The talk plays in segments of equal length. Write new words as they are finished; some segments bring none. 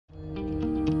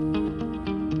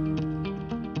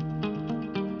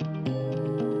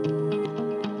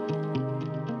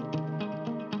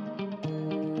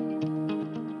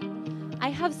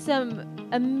have some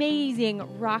amazing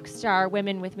rock star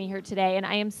women with me here today, and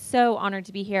I am so honored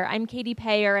to be here. I'm Katie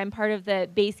Payer. I'm part of the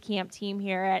Basecamp team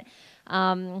here at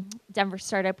Denver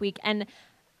Startup Week, and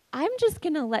I'm just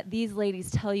going to let these ladies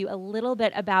tell you a little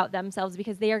bit about themselves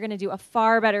because they are going to do a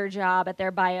far better job at their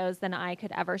bios than I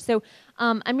could ever. So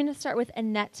I'm going to start with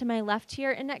Annette to my left here.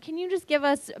 Annette, can you just give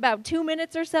us about 2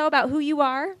 minutes or so about who you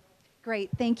are?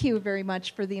 Great. Thank you very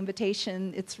much for the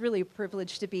invitation. It's really a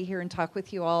privilege to be here and talk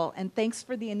with you all. And thanks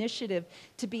for the initiative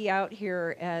to be out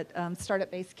here at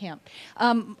Startup Basecamp.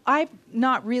 I'm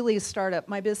not really a startup.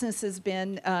 My business has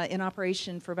been in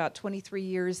operation for about 23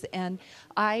 years, and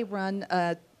I run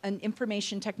an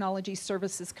information technology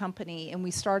services company, and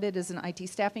we started as an IT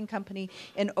staffing company,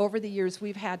 and over the years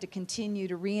we've had to continue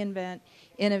to reinvent,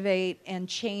 innovate, and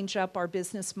change up our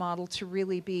business model to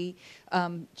really be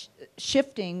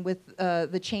shifting with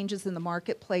the changes in the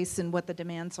marketplace and what the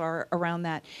demands are around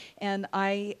that. And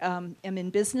I am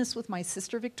in business with my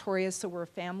sister Victoria, so we're a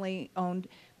family-owned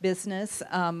business.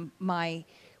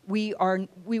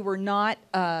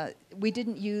 We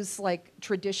didn't use like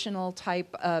traditional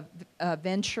type of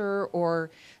venture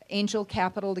or angel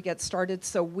capital to get started,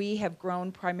 so we have grown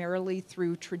primarily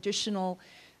through traditional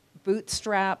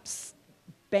bootstraps,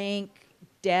 bank,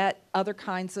 debt, other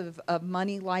kinds of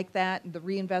money like that, and the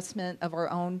reinvestment of our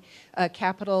own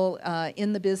capital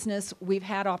in the business. We've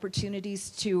had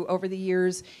opportunities to, over the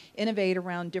years, innovate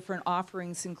around different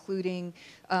offerings, including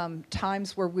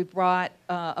times where we brought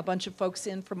a bunch of folks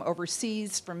in from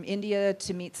overseas, from India,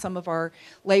 to meet some of our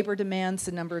labor demands.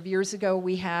 A number of years ago,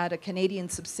 we had a Canadian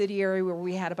subsidiary where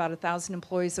we had about 1,000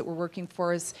 employees that were working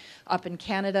for us up in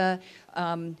Canada.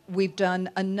 We've done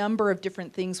a number of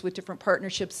different things with different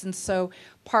partnerships, and so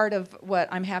part of what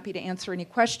I'm happy to answer any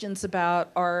questions about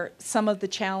are some of the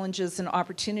challenges and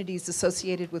opportunities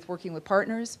associated with working with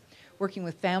partners, working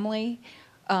with family,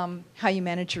 how you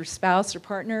manage your spouse or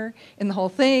partner in the whole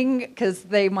thing, because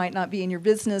they might not be in your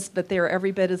business, but they're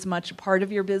every bit as much a part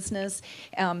of your business.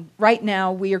 Right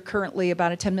now, we are currently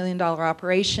about a $10 million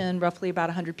operation, roughly about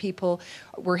 100 people.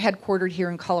 We're headquartered here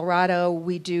in Colorado.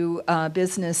 We do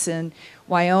business in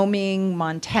Wyoming,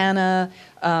 Montana,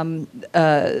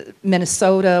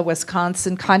 Minnesota,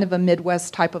 Wisconsin, kind of a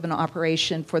Midwest type of an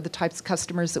operation for the types of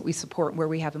customers that we support and where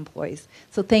we have employees.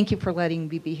 So thank you for letting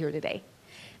me be here today.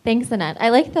 Thanks, Annette. I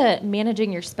like the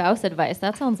managing your spouse advice.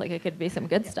 That sounds like it could be some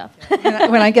good stuff.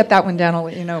 When I get that one down, I'll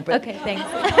let you know. But. Okay, thanks.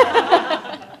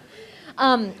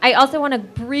 I also want to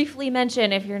briefly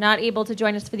mention, if you're not able to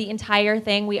join us for the entire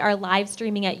thing, we are live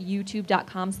streaming at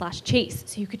youtube.com/chase,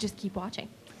 so you could just keep watching.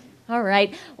 All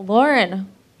right.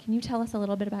 Lauren, can you tell us a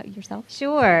little bit about yourself?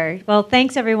 Sure. Well,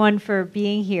 thanks, everyone, for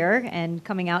being here and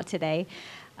coming out today.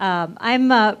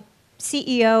 I'm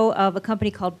CEO of a company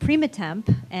called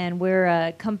PrimaTemp, and we're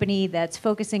a company that's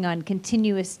focusing on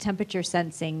continuous temperature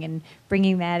sensing and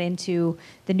bringing that into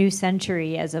the new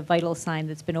century as a vital sign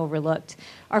that's been overlooked.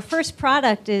 Our first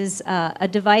product is a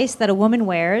device that a woman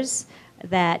wears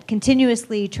that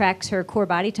continuously tracks her core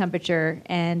body temperature,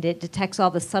 and it detects all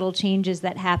the subtle changes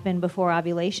that happen before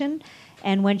ovulation.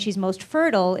 And when she's most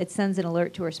fertile, it sends an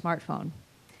alert to her smartphone.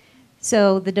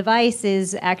 So the device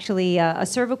is actually a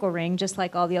cervical ring, just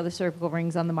like all the other cervical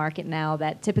rings on the market now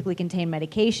that typically contain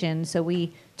medication. So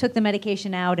we took the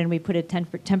medication out and we put a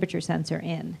temperature sensor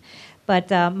in. But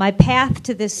my path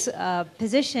to this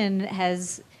position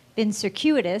has been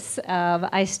circuitous.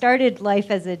 I started life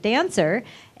as a dancer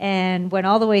and went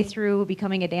all the way through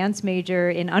becoming a dance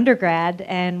major in undergrad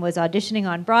and was auditioning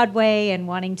on Broadway and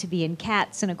wanting to be in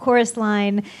Cats and a chorus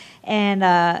line. And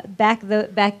back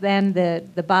then,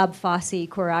 the Bob Fosse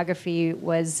choreography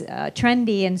was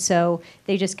trendy, and so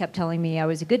they just kept telling me I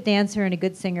was a good dancer and a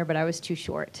good singer, but I was too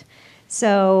short.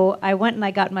 So I went and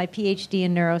I got my PhD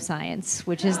in neuroscience,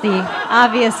 which is the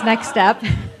obvious next step.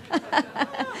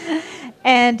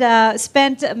 And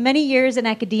spent many years in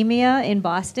academia in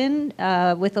Boston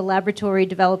with a laboratory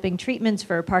developing treatments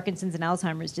for Parkinson's and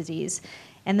Alzheimer's disease.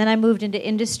 And then I moved into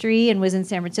industry and was in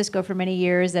San Francisco for many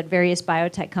years at various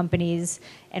biotech companies,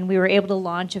 and we were able to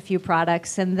launch a few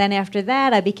products. And then after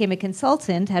that, I became a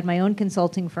consultant, had my own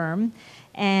consulting firm,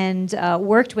 and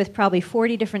worked with probably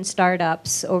 40 different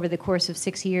startups over the course of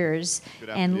 6 years,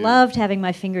 and loved having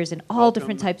my fingers in all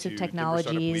different types of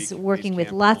technologies, working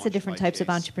with lots of different types of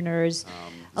entrepreneurs,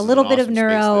 a little bit of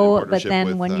neuro, but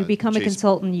then when you become a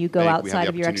consultant, you go outside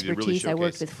of your expertise. I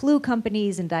worked with flu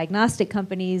companies and diagnostic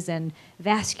companies and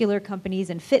vascular companies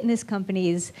and fitness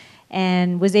companies,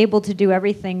 and was able to do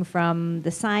everything from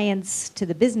the science to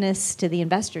the business to the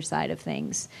investor side of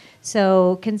things.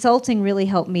 So consulting really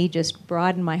helped me just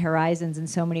broaden my horizons in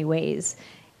so many ways.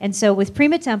 And so with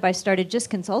Primatemp, I started just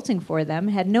consulting for them,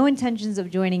 had no intentions of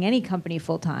joining any company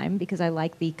full-time because I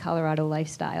like the Colorado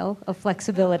lifestyle of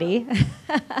flexibility.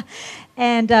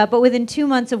 But within 2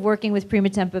 months of working with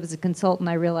Primatemp as a consultant,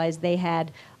 I realized they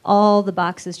had all the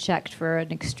boxes checked for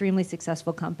an extremely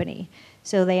successful company.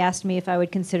 So they asked me if I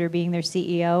would consider being their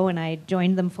CEO, and I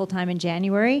joined them full-time in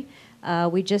January.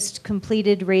 We just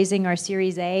completed raising our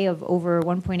Series A of over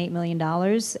 $1.8 million,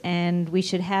 and we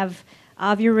should have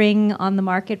Ring on the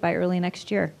market by early next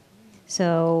year.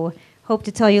 So hope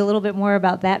to tell you a little bit more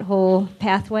about that whole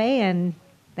pathway, and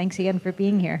thanks again for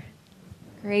being here.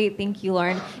 Great, thank you,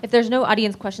 Lauren. If there's no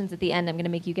audience questions at the end, I'm going to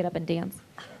make you get up and dance.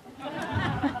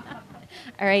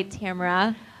 All right,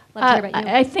 Tamara, love to hear about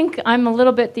you. I think I'm a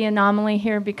little bit the anomaly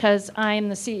here because I'm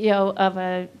the CEO of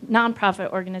a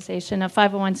nonprofit organization, a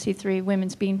 501c3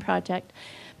 Women's Bean Project.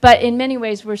 But in many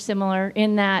ways, we're similar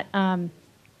in that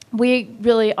we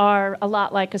really are a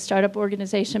lot like a startup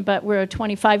organization, but we're a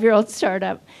 25-year-old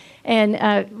startup. And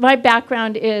my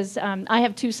background is I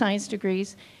have 2 science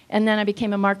degrees, and then I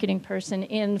became a marketing person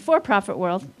in the for-profit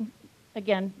world.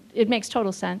 Again, it makes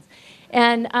total sense.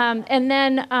 And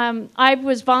then I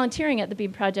was volunteering at the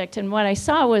Bean Project, and what I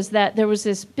saw was that there was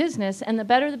this business, and the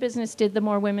better the business did, the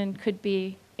more women could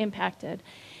be impacted.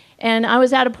 And I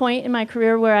was at a point in my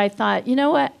career where I thought, you know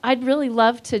what, I'd really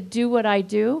love to do what I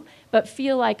do, but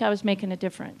feel like I was making a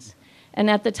difference.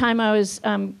 And at the time, I was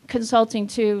consulting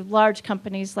to large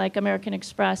companies like American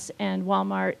Express and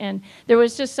Walmart, and there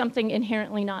was just something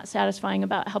inherently not satisfying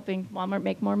about helping Walmart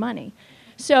make more money.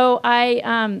 So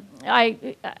I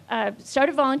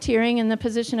started volunteering, and the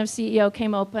position of CEO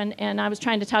came open, and I was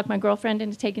trying to talk my girlfriend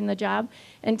into taking the job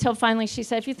until finally she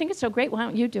said, if you think it's so great, why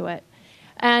don't you do it?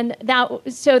 And that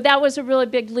was a really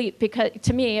big leap because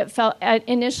to me, it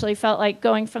initially felt like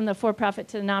going from the for-profit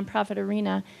to the nonprofit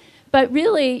arena. But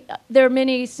really, there are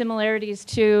many similarities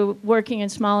to working in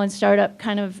small and startup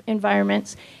kind of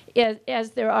environments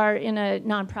as there are in a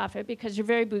nonprofit, because you're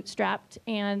very bootstrapped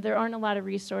and there aren't a lot of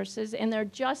resources, and they're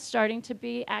just starting to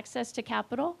be access to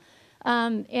capital,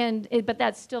 but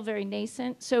that's still very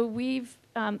nascent. So we've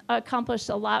accomplished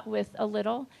a lot with a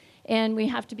little, and we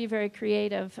have to be very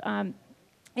creative.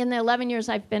 In the 11 years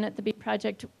I've been at the Bean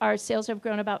Project, our sales have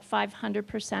grown about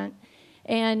 500%.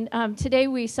 And today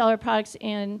we sell our products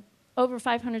in over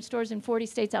 500 stores in 40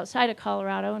 states outside of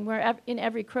Colorado, and we're in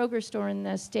every Kroger store in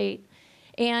the state.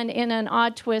 And in an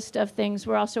odd twist of things,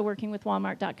 we're also working with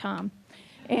Walmart.com.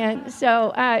 And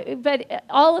so, but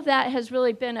all of that has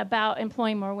really been about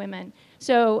employing more women.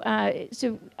 So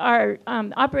our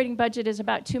operating budget is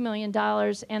about $2 million,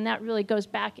 and that really goes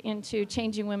back into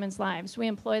changing women's lives. We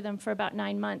employ them for about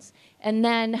 9 months and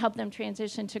then help them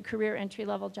transition to career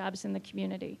entry-level jobs in the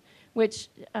community, which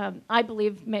I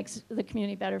believe makes the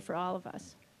community better for all of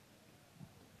us.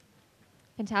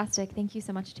 Fantastic. Thank you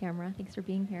so much, Tamara. Thanks for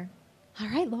being here. All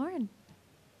right, Lauren.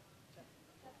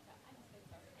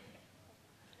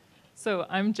 So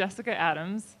I'm Jessica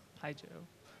Adams. Hi, Joe.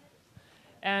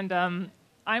 And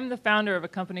I'm the founder of a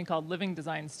company called Living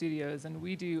Design Studios, and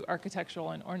we do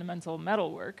architectural and ornamental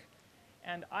metal work.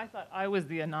 And I thought I was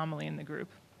the anomaly in the group.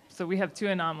 So we have 2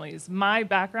 anomalies. My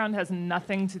background has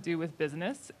nothing to do with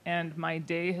business, and my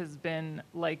day has been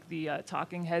like the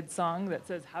Talking Heads song that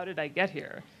says, "How did I get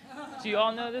here?" Do you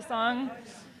all know this song?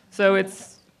 So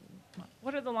it's,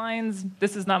 what are the lines?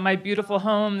 This is not my beautiful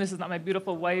home, this is not my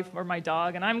beautiful wife or my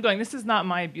dog. And I'm going, this is not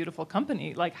my beautiful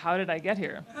company. Like, how did I get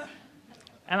here?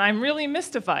 And I'm really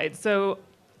mystified. So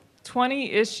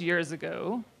 20-ish years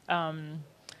ago,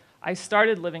 I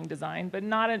started Living Design, but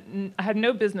I had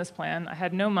no business plan, I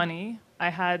had no money. I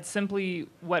had simply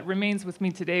what remains with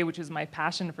me today, which is my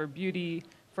passion for beauty,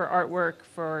 for artwork,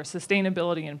 for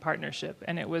sustainability and partnership.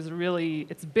 And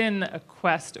it's been a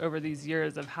quest over these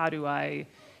years of how do I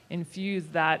infuse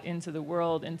that into the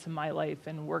world, into my life,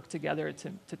 and work together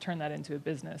to turn that into a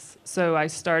business. So I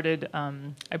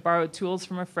borrowed tools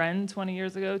from a friend 20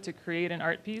 years ago to create an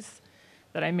art piece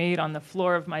that I made on the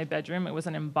floor of my bedroom. It was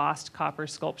an embossed copper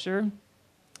sculpture.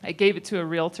 I gave it to a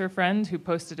realtor friend who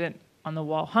posted it on the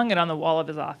wall, hung it on the wall of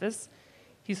his office.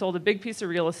 He sold a big piece of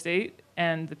real estate,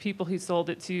 and the people he sold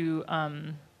it to,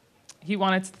 he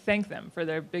wanted to thank them for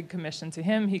their big commission to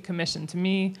him. He commissioned to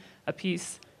me a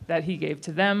piece that he gave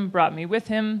to them, brought me with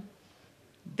him.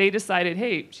 They decided,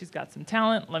 hey, she's got some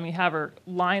talent. Let me have her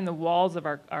line the walls of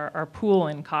our pool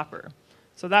in copper.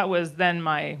 So that was then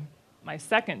my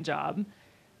second job.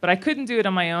 But I couldn't do it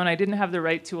on my own. I didn't have the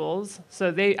right tools.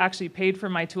 So they actually paid for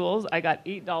my tools. I got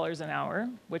 $8 an hour,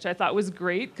 which I thought was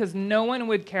great because no one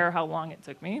would care how long it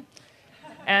took me.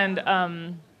 And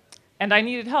I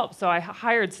needed help, so I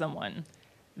hired someone.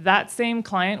 That same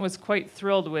client was quite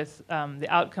thrilled with the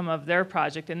outcome of their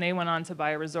project, and they went on to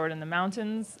buy a resort in the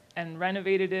mountains and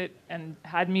renovated it and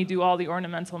had me do all the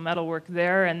ornamental metalwork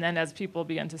there. And then as people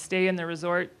began to stay in the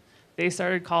resort, they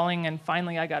started calling, and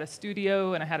finally I got a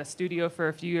studio, and I had a studio for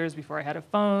a few years before I had a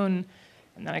phone.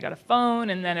 And then I got a phone,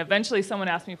 and then eventually someone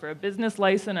asked me for a business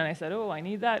license, and I said, oh, I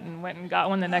need that, and went and got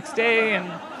one the next day.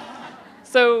 And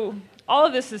so all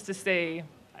of this is to say,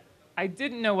 I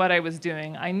didn't know what I was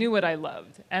doing. I knew what I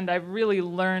loved, and I really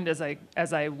learned as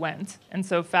I went. And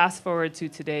so fast forward to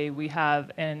today, we have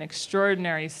an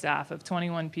extraordinary staff of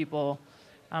 21 people.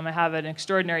 I have an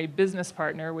extraordinary business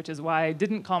partner, which is why I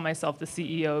didn't call myself the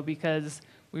CEO, because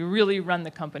we really run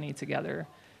the company together.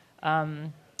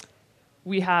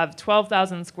 We have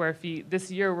 12,000 square feet. This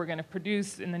year, we're going to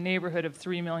produce in the neighborhood of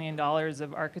 $3 million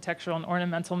of architectural and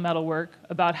ornamental metalwork.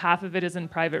 About half of it is in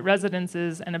private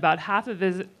residences, and about half of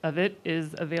it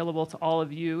is available to all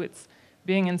of you. It's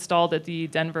being installed at the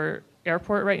Denver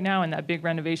airport right now in that big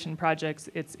renovation project.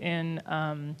 It's in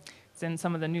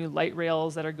some of the new light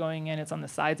rails that are going in. It's on the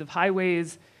sides of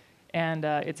highways, and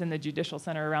it's in the Judicial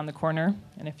Center around the corner.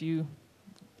 And if you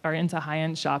are into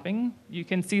high-end shopping, you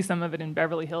can see some of it in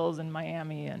Beverly Hills and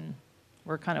Miami, and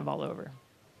we're kind of all over.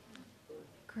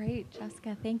 Great,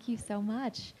 Jessica, thank you so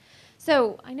much.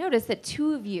 So I noticed that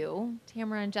two of you,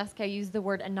 Tamara and Jessica, used the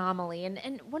word anomaly,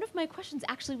 and one of my questions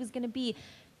actually was going to be,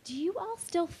 do you all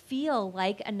still feel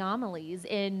like anomalies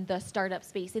in the startup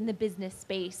space, in the business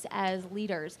space as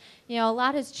leaders? You know, a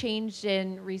lot has changed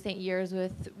in recent years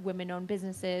with women-owned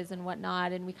businesses and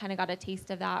whatnot, and we kind of got a taste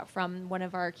of that from one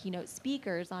of our keynote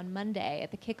speakers on Monday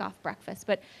at the kickoff breakfast.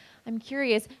 But I'm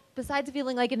curious, besides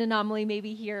feeling like an anomaly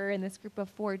maybe here in this group of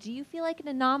four, do you feel like an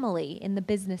anomaly in the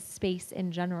business space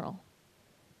in general?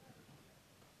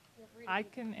 I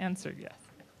can answer yes.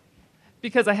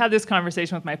 Because I had this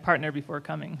conversation with my partner before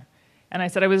coming. And I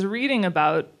said, I was reading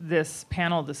about this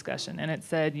panel discussion, and it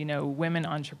said, you know, women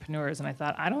entrepreneurs. And I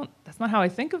thought, that's not how I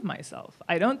think of myself.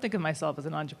 I don't think of myself as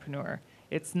an entrepreneur.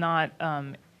 It's not,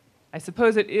 I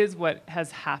suppose it is what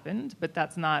has happened, but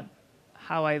that's not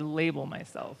how I label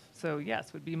myself. So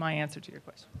yes, would be my answer to your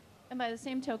question. And by the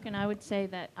same token, I would say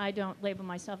that I don't label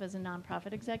myself as a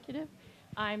nonprofit executive.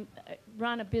 I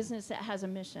run a business that has a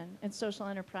mission and social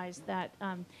enterprise that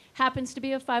happens to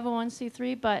be a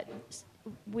 501c3, but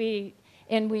we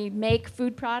make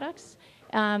food products,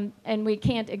 and we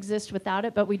can't exist without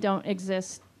it, but we don't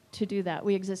exist to do that.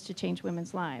 We exist to change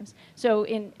women's lives. So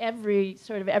in every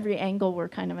angle, we're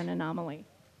kind of an anomaly.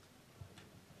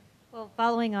 Well,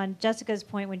 following on Jessica's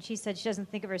point when she said she doesn't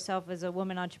think of herself as a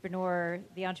woman entrepreneur,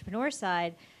 the entrepreneur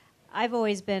side, I've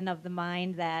always been of the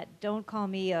mind that don't call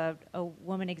me a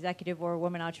woman executive or a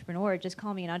woman entrepreneur, just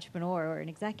call me an entrepreneur or an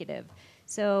executive.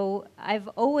 So I've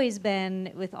always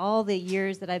been, with all the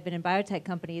years that I've been in biotech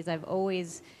companies, I've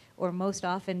always, or most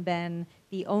often, been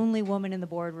the only woman in the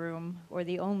boardroom or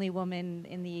the only woman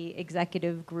in the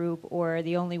executive group or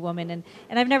the only woman. And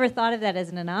I've never thought of that as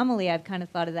an anomaly. I've kind of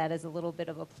thought of that as a little bit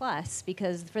of a plus,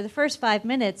 because for the first 5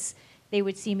 minutes, they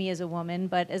would see me as a woman,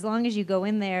 but as long as you go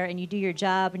in there and you do your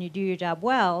job and you do your job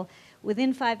well,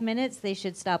 within 5 minutes they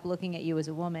should stop looking at you as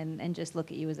a woman and just look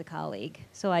at you as a colleague.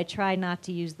 So I try not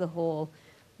to use the whole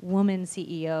woman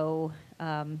CEO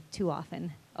too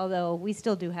often, although we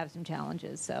still do have some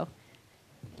challenges.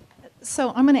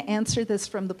 So I'm going to answer this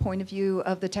from the point of view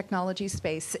of the technology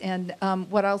space. And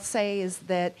what I'll say is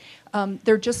that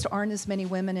there just aren't as many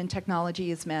women in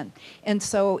technology as men. And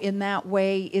so in that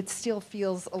way, it still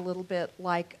feels a little bit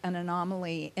like an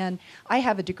anomaly. And I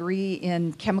have a degree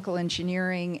in chemical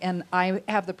engineering, and I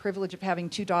have the privilege of having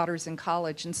 2 daughters in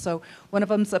college. And so one of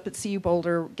them's up at CU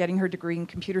Boulder getting her degree in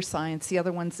computer science. The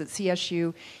other one's at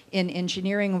CSU in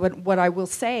engineering. What I will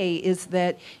say is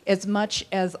that as much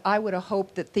as I would have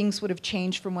hoped that things would have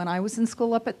changed from when I was in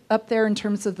school up there in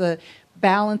terms of the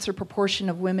balance or proportion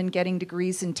of women getting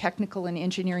degrees in technical and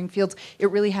engineering fields, it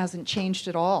really hasn't changed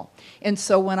at all. And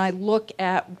so when I look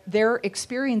at their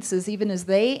experiences, even as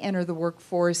they enter the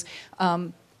workforce,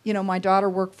 you know, my daughter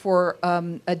worked for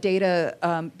a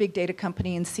big data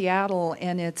company in Seattle,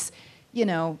 and it's, you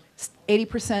know,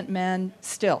 80% men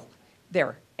still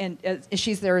there. And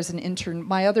she's there as an intern.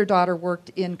 My other daughter worked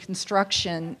in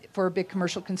construction for a big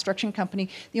commercial construction company,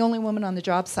 the only woman on the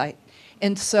job site.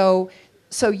 And so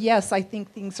yes, I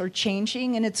think things are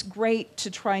changing, and it's great to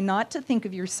try not to think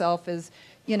of yourself as,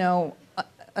 you know,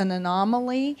 an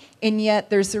anomaly, and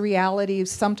yet there's the reality of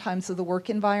sometimes of the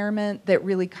work environment that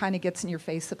really kind of gets in your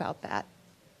face about that.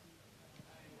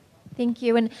 Thank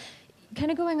you. And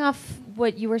kind of going off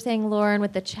what you were saying, Lauren,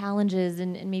 with the challenges,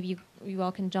 and maybe you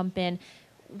all can jump in.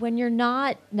 when you're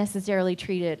not necessarily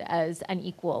treated as an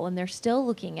equal and they're still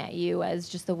looking at you as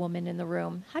just the woman in the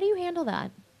room, how do you handle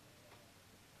that?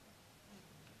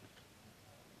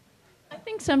 I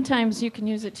think sometimes you can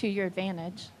use it to your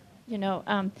advantage. You know,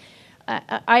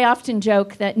 I often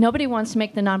joke that nobody wants to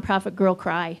make the nonprofit girl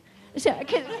cry. So,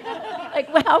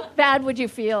 like, well, how bad would you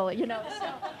feel? You know,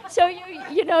 so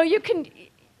you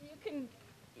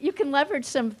can leverage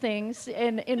some things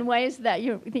in ways that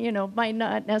you might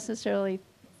not necessarily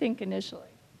think initially.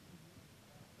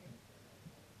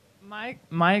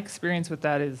 My experience with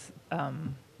that is,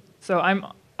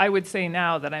 I would say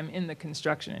now that I'm in the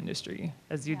construction industry,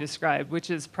 as you described, which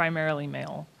is primarily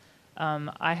male.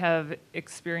 I have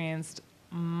experienced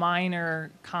minor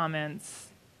comments,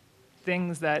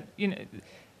 things that,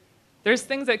 there's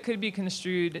things that could be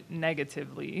construed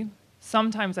negatively.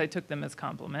 Sometimes I took them as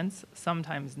compliments,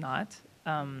 sometimes not.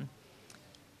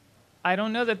 I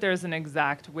don't know that there's an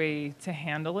exact way to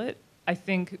handle it. I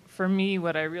think for me,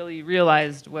 what I really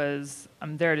realized was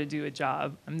I'm there to do a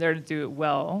job. I'm there to do it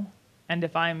well. And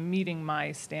if I'm meeting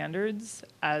my standards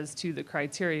as to the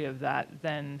criteria of that,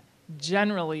 then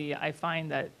generally I find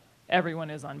that everyone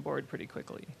is on board pretty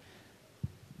quickly.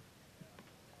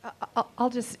 I'll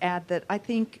just add that I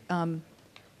think,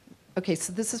 okay,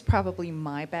 so this is probably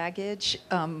my baggage,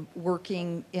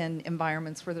 working in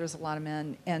environments where there's a lot of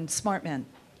men and smart men.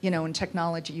 In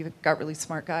technology, you've got really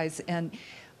smart guys. And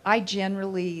I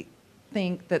generally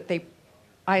think that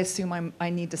I assume I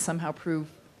need to somehow prove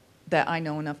that I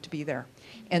know enough to be there.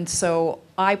 And so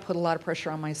I put a lot of pressure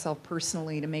on myself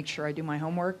personally to make sure I do my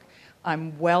homework.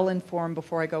 I'm well informed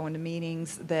before I go into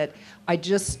meetings, that I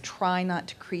just try not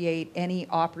to create any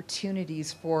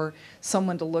opportunities for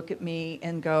someone to look at me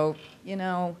and go,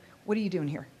 what are you doing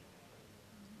here?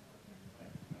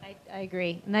 I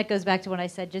agree. And that goes back to what I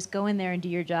said, just go in there and do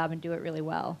your job and do it really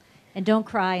well. And don't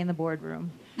cry in the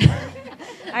boardroom.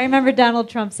 I remember Donald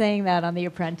Trump saying that on The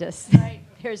Apprentice. Right.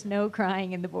 There's no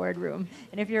crying in the boardroom.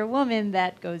 And if you're a woman,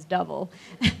 that goes double.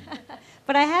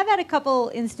 But I have had a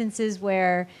couple instances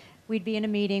where we'd be in a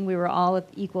meeting, we were all at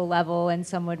equal level, and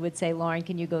someone would say, Lauren,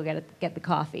 can you go get the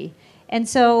coffee? And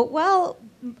so, well,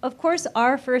 of course,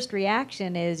 our first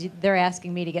reaction is they're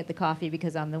asking me to get the coffee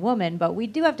because I'm the woman, but we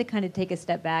do have to kind of take a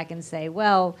step back and say,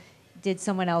 well, did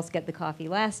someone else get the coffee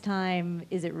last time?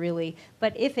 Is it really?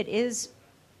 But if it is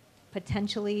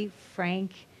potentially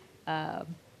frank,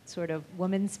 sort of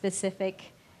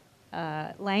woman-specific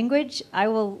language, I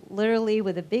will literally,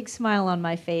 with a big smile on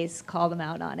my face, call them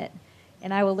out on it.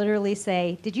 And I will literally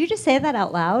say, did you just say that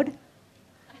out loud?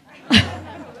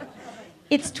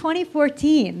 It's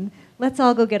 2014. Let's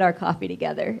all go get our coffee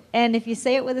together. And if you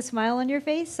say it with a smile on your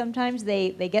face, sometimes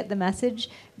they get the message,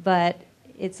 but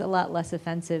it's a lot less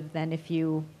offensive than if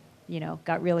you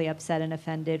got really upset and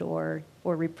offended or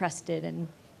repressed it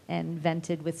and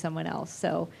vented with someone else.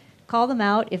 So call them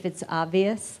out if it's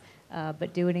obvious,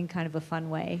 but do it in kind of a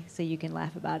fun way so you can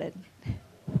laugh about it.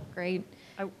 Great.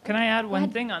 Can I add one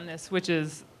thing on this, which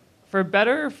is, for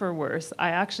better or for worse,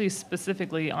 I actually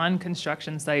specifically on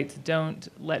construction sites don't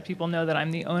let people know that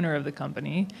I'm the owner of the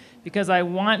company, because I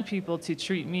want people to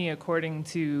treat me according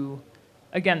to,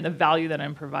 again, the value that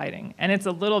I'm providing. And it's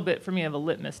a little bit, for me, of a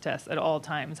litmus test at all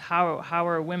times. How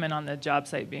are women on the job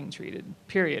site being treated,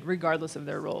 period, regardless of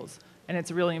their roles? And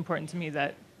it's really important to me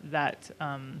that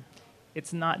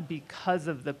it's not because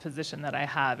of the position that I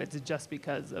have, it's just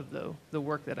because of the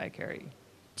work that I carry.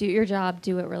 Do your job,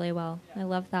 do it really well. I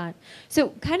love that. So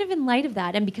kind of in light of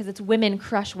that, and because it's Women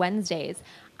Crush Wednesdays,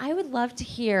 I would love to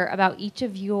hear about each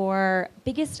of your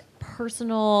biggest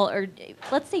personal, or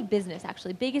let's say business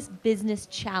actually, biggest business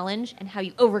challenge and how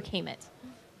you overcame it.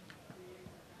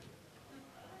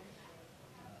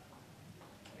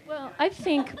 Well, I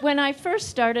think when I first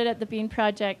started at the Bean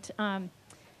Project,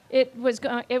 it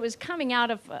was coming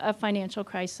out of a financial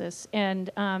crisis,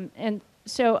 and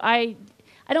so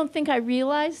I don't think I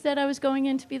realized that I was going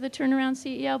in to be the turnaround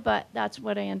CEO, but that's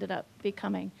what I ended up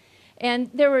becoming. And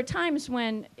there were times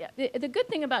when the good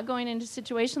thing about going into a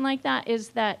situation like that is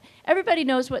that everybody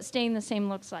knows what staying the same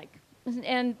looks like.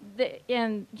 And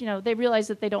they realize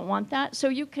that they don't want that. So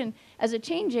you can, as a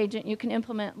change agent, you can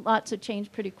implement lots of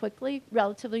change pretty quickly,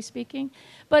 relatively speaking.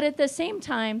 But at the same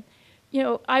time,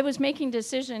 I was making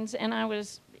decisions and I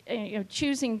was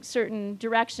choosing certain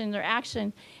direction or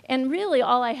action, and really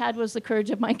all I had was the courage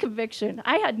of my conviction.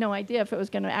 I had no idea if it was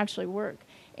going to actually work.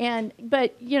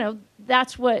 But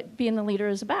that's what being the leader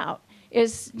is about,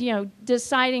 is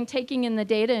deciding, taking in the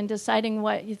data and deciding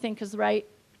what you think is the right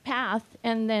path,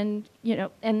 and then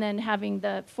having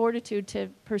the fortitude to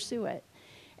pursue it.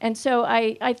 And so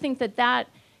I think that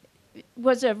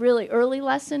was a really early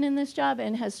lesson in this job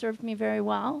and has served me very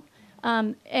well.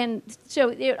 And so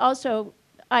it also,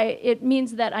 it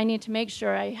means that I need to make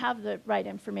sure I have the right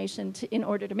information in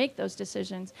order to make those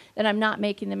decisions, that I'm not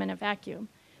making them in a vacuum.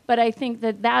 But I think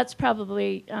that that's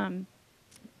probably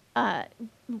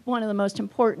one of the most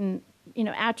important,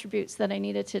 attributes that I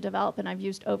needed to develop, and I've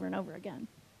used over and over again.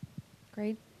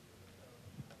 Great.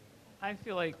 I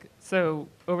feel like, so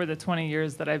over the 20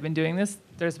 years that I've been doing this,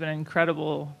 there's been an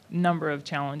incredible number of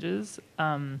challenges.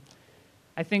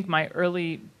 I think my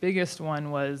biggest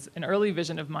one was, an early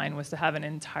vision of mine was to have an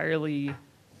entirely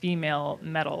female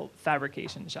metal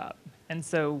fabrication shop. And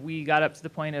so we got up to the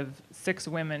point of 6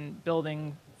 women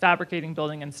fabricating,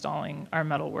 building, installing our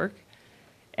metalwork.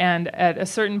 And at a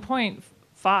certain point,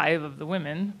 5 of the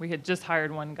women, we had just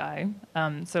hired one guy,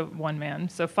 so one man.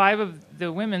 So 5 of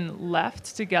the women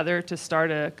left together to start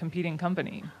a competing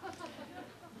company.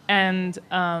 And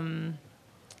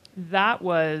that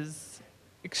was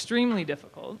extremely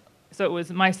difficult. So it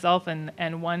was myself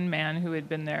and one man who had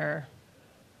been there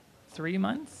 3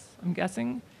 months, I'm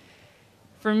guessing.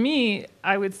 For me,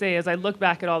 I would say, as I look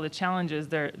back at all the challenges,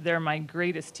 they're my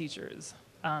greatest teachers.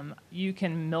 You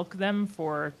can milk them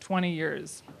for 20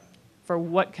 years. For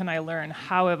what can I learn?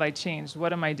 How have I changed?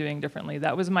 What am I doing differently?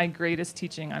 That was my greatest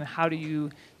teaching on how do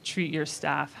you treat your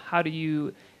staff? How do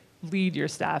you lead your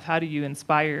staff? How do you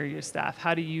inspire your staff?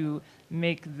 How do you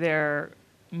make their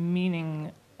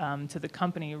meaning to the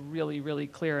company really, really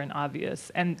clear and obvious?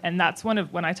 And that's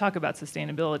when I talk about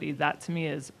sustainability, that to me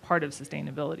is part of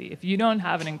sustainability. If you don't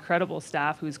have an incredible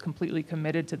staff who's completely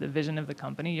committed to the vision of the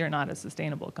company, you're not a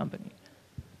sustainable company.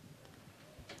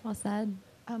 Well said.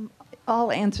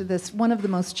 I'll answer this. One of the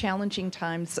most challenging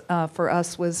times for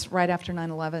us was right after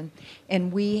 9/11,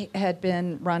 and we had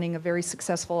been running a very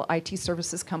successful IT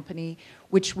services company,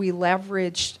 which we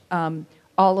leveraged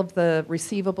all of the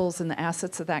receivables and the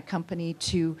assets of that company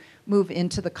to move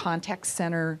into the contact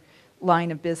center line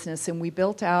of business. And we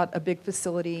built out a big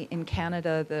facility in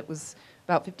Canada that was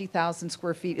about 50,000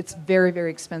 square feet. It's very,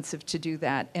 very expensive to do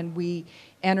that. And we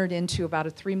entered into about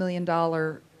a $3 million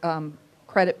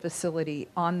credit facility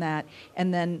on that.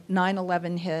 And then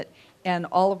 9/11 hit, and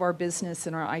all of our business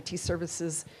and our IT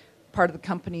services part of the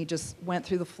company just went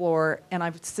through the floor. And I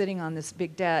was sitting on this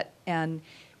big debt and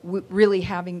really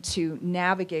having to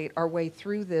navigate our way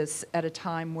through this at a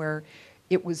time where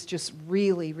it was just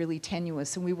really, really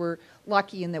tenuous. And we were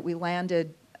lucky in that we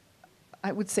landed,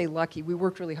 I would say lucky, we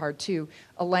worked really hard too,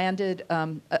 landed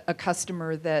a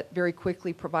customer that very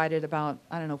quickly provided about,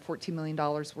 $14 million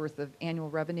worth of annual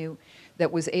revenue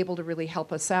that was able to really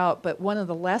help us out. But one of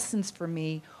the lessons for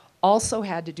me also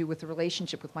had to do with the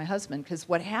relationship with my husband, because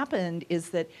what happened is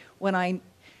that when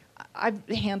I've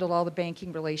handled all the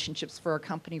banking relationships for our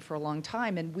company for a long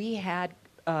time, and we had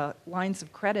lines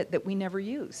of credit that we never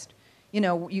used.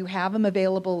 You have them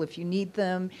available if you need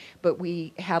them, but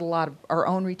we had a lot of our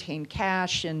own retained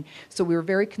cash, and so we were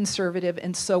very conservative.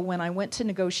 And so when I went to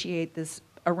negotiate this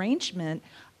arrangement,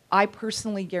 I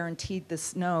personally guaranteed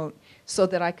this note so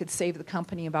that I could save the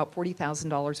company about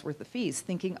 $40,000 worth of fees,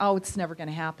 thinking, oh, it's never going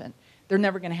to happen. They're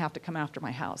never going to have to come after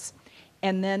my house.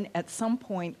 And then at some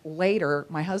point later,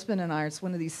 my husband and I, it's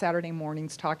one of these Saturday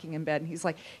mornings talking in bed, and he's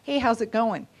like, hey, how's it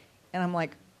going? And I'm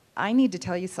like, I need to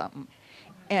tell you something.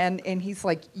 And he's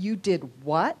like, you did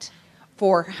what?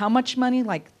 For how much money?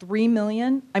 Like $3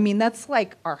 million? I mean, that's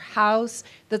like our house.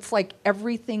 That's like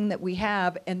everything that we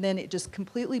have. And then it just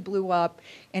completely blew up.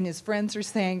 And his friends are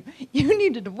saying, you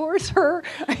need to divorce her.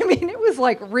 I mean, it was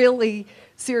like really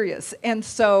serious. And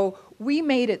so we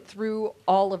made it through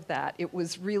all of that. It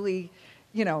was really,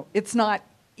 it's not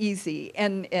easy,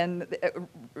 and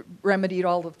remedied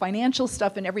all the financial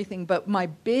stuff and everything. But my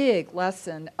big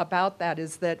lesson about that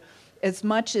is that as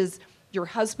much as your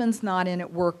husband's not in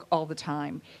at work all the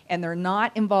time, and they're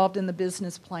not involved in the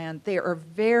business plan, they are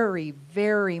very,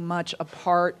 very much a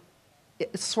part,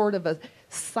 sort of a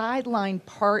sideline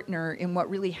partner in what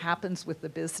really happens with the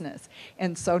business.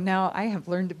 And so now I have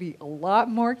learned to be a lot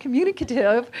more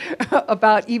communicative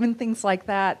about even things like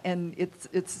that, and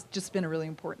it's just been a really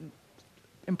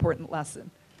important lesson.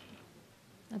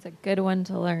 That's a good one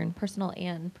to learn, personal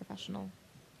and professional.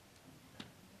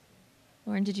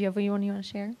 Lauren, did you have one you want to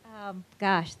share?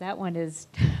 Gosh, that one is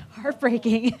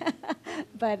heartbreaking,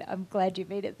 but I'm glad you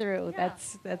made it through. Yeah.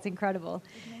 That's incredible.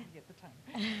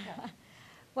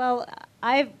 Well,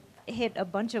 I've hit a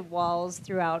bunch of walls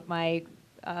throughout my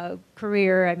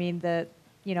career. I mean,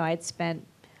 I'd spent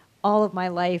all of my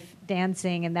life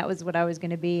dancing, and that was what I was going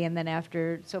to be. And then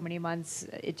after so many months,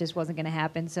 it just wasn't going to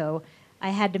happen. So I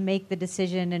had to make the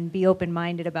decision and be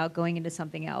open-minded about going into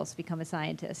something else, become a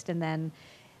scientist. And then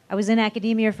I was in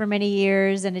academia for many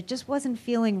years, and it just wasn't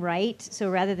feeling right. So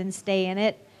rather than stay in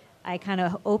it, I kind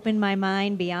of opened my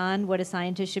mind beyond what a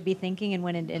scientist should be thinking and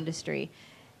went into industry.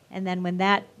 And then when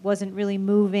that wasn't really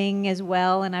moving as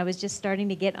well, and I was just starting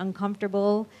to get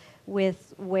uncomfortable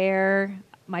with where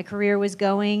my career was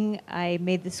going, I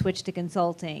made the switch to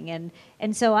consulting.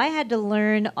 And so I had to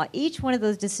learn, each one of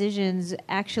those decisions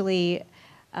actually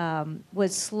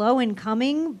was slow in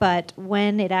coming, but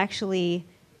when it actually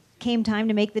came time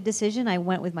to make the decision, I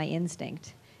went with my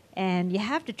instinct. And you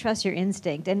have to trust your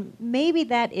instinct. And maybe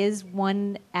that is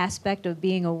one aspect of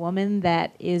being a woman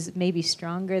that is maybe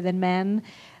stronger than men,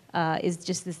 is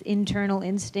just this internal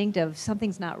instinct of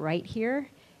something's not right here.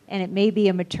 And it may be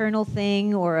a maternal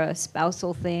thing or a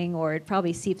spousal thing, or it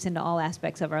probably seeps into all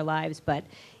aspects of our lives. But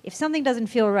if something doesn't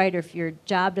feel right, or if your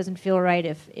job doesn't feel right,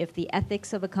 if the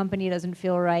ethics of a company doesn't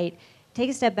feel right, take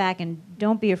a step back and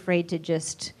don't be afraid to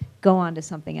just go on to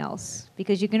something else.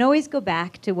 Because you can always go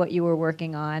back to what you were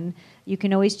working on. You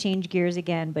can always change gears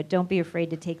again, but don't be afraid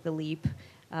to take the leap,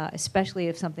 especially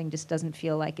if something just doesn't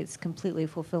feel like it's completely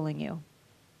fulfilling you.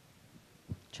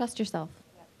 Trust yourself.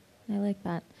 I like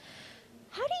that.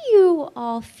 How do you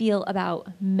all feel about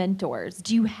mentors?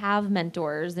 Do you have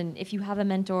mentors? And if you have a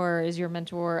mentor, is your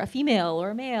mentor a female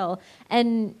or a male?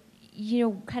 And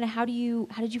kind of how did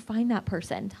you find that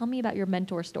person? Tell me about your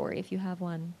mentor story if you have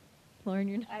one. Lauren,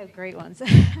 you're I have great ones.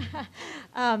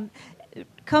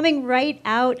 Coming right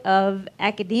out of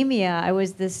academia, I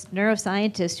was this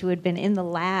neuroscientist who had been in the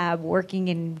lab working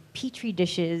in petri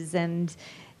dishes and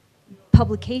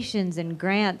publications and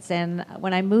grants. And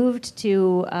when I moved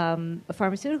to a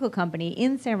pharmaceutical company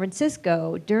in San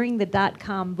Francisco during the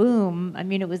dot-com boom, I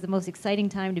mean, it was the most exciting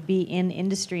time to be in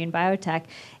industry and biotech.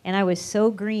 And I was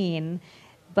so green.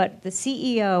 But the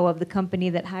CEO of the company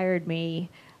that hired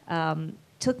me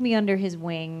took me under his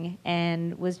wing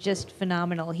and was just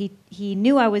phenomenal. He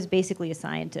knew I was basically a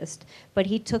scientist, but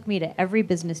he took me to every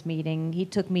business meeting. He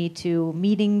took me to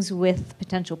meetings with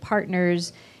potential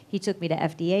partners. He took me to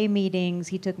FDA meetings.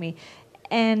 He took me,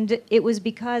 and it was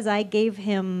because I gave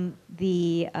him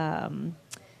the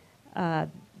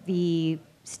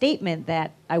statement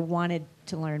that I wanted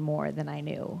to learn more than I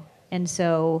knew. And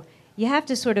so you have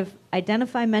to sort of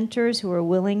identify mentors who are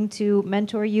willing to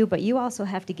mentor you, but you also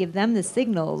have to give them the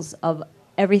signals of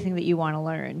everything that you want to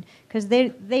learn, because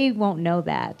they won't know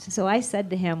that. So I said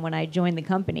to him when I joined the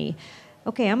company,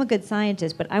 okay, I'm a good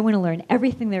scientist, but I want to learn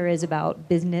everything there is about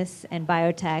business and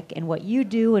biotech and what you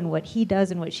do and what he does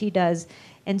and what she does.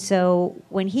 And so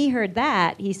when he heard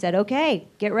that, he said, okay,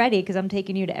 get ready, because I'm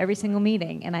taking you to every single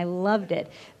meeting. And I loved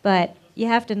it. But you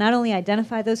have to not only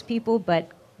identify those people, but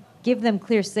give them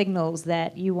clear signals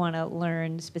that you want to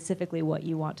learn specifically what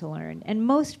you want to learn. And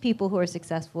most people who are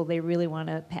successful, they really want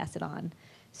to pass it on.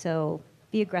 So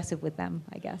be aggressive with them,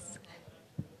 I guess.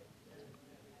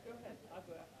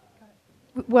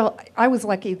 Well, I was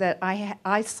lucky that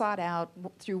I sought out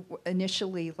through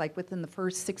initially, like within the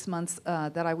first 6 months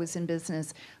that I was in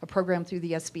business, a program through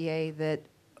the SBA that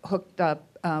hooked up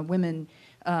women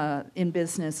in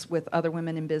business with other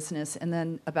women in business. And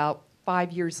then about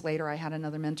 5 years later, I had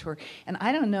another mentor. And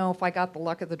I don't know if I got the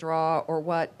luck of the draw or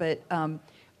what, but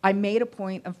I made a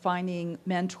point of finding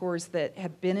mentors that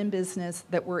have been in business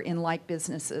that were in like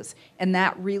businesses. And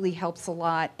that really helps a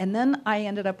lot. And then I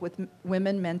ended up with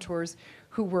women mentors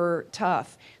who were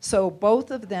tough. So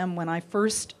both of them, when I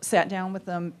first sat down with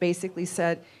them, basically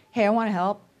said, hey, I want to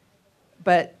help,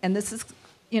 and this is,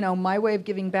 my way of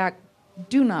giving back,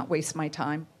 do not waste my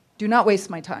time. Do not waste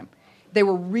my time. They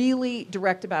were really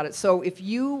direct about it. So if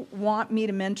you want me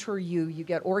to mentor you, you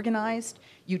get organized,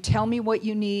 you tell me what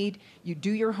you need, you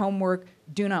do your homework,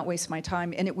 do not waste my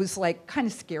time. And it was like kind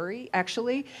of scary,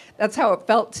 actually. That's how it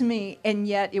felt to me. And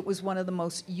yet it was one of the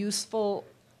most useful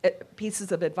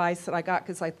pieces of advice that I got,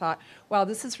 because I thought, wow,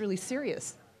 this is really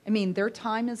serious. I mean, their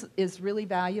time is really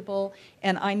valuable,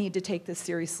 and I need to take this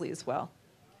seriously as well.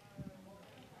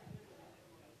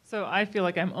 So I feel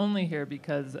like I'm only here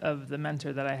because of the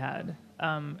mentor that I had.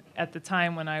 At the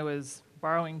time when I was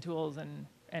borrowing tools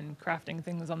and crafting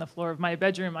things on the floor of my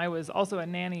bedroom, I was also a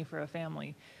nanny for a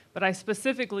family. But I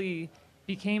specifically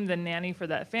became the nanny for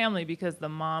that family because the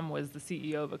mom was the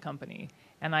CEO of a company.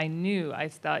 And I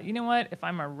thought, you know what, if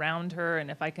I'm around her and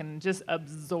if I can just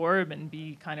absorb and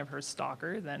be kind of her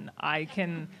stalker, then I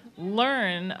can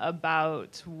learn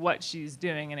about what she's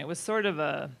doing. And it was sort of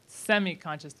a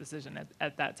semi-conscious decision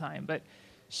at that time. But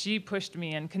she pushed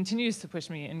me and continues to push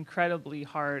me incredibly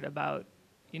hard about,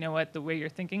 you know what, the way you're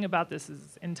thinking about this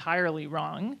is entirely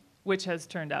wrong, which has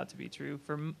turned out to be true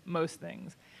for most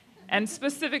things. And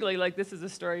specifically, like, this is a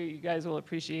story you guys will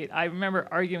appreciate. I remember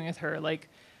arguing with her, like,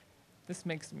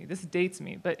 this dates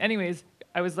me. But anyways,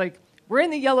 I was like, we're in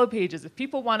the yellow pages. If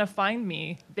people want to find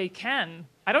me, they can.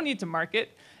 I don't need to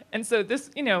market. And so this,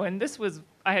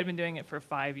 I had been doing it for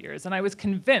 5 years, and I was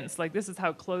convinced, like, this is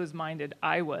how closed-minded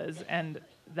I was, and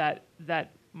that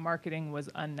marketing was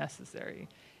unnecessary.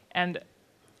 And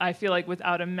I feel like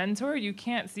without a mentor, you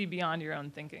can't see beyond your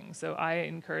own thinking. So I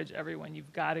encourage everyone,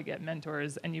 you've got to get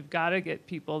mentors, and you've got to get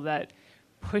people that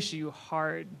push you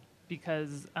hard,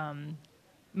 because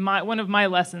one of my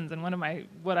lessons and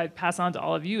what I'd pass on to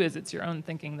all of you is it's your own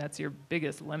thinking that's your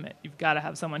biggest limit. You've got to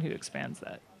have someone who expands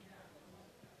that.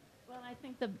 I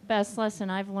think the best lesson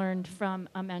I've learned from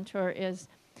a mentor is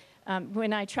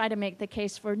when I try to make the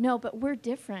case for, no, but we're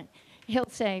different, he'll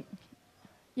say,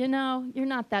 you're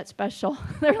not that special.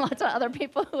 There are lots of other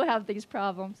people who have these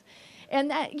problems.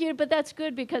 And but that's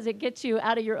good because it gets you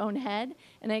out of your own head,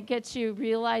 and it gets you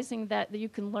realizing that you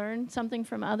can learn something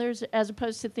from others, as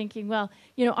opposed to thinking, well,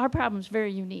 our problem's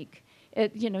very unique.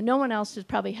 No one else has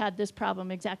probably had this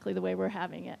problem exactly the way we're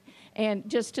having it. And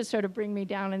just to sort of bring me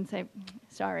down and say,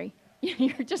 sorry,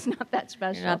 you're just not that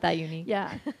special. You're not that unique.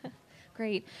 Yeah.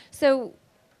 Great. So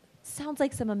sounds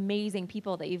like some amazing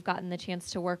people that you've gotten the chance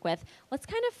to work with. Let's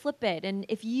kind of flip it. And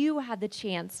if you had the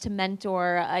chance to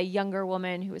mentor a younger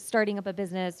woman who was starting up a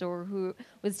business or who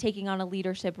was taking on a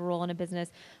leadership role in a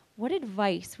business, what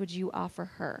advice would you offer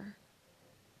her?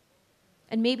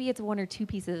 And maybe it's one or two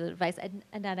pieces of advice. And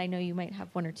Annette, I know you might have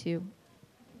one or two.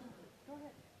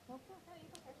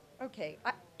 Okay,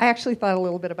 I actually thought a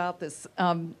little bit about this.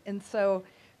 And so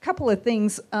a couple of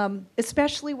things,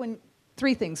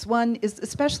 three things. One is,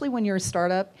 especially when you're a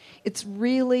startup, it's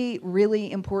really,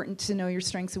 really important to know your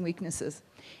strengths and weaknesses.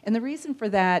 And the reason for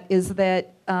that is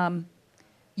that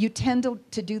you tend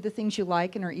to do the things you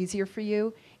like and are easier for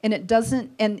you, and it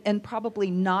doesn't, and probably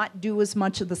not do as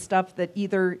much of the stuff that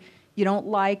either you don't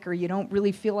like or you don't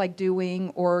really feel like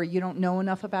doing or you don't know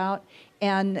enough about.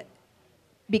 And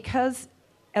because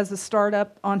as a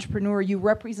startup entrepreneur, you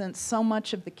represent so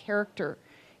much of the character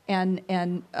and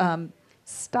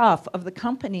stuff of the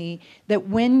company that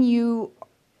when you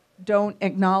don't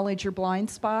acknowledge your blind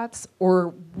spots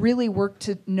or really work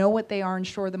to know what they are and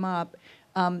shore them up,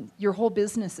 your whole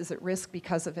business is at risk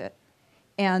because of it.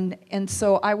 And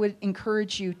so I would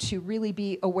encourage you to really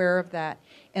be aware of that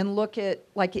and look at,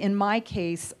 like in my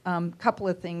case, a couple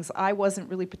of things. I wasn't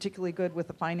really particularly good with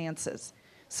the finances.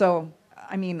 So,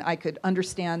 I mean, I could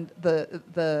understand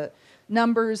the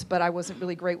numbers, but I wasn't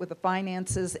really great with the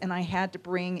finances, and I had to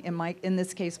bring, in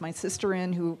this case, my sister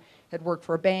in, who had worked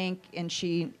for a bank, and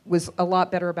she was a lot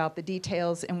better about the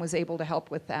details and was able to help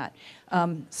with that.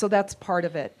 So that's part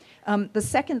of it. The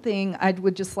second thing I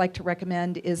would just like to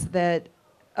recommend is that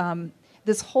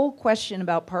this whole question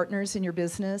about partners in your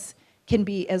business can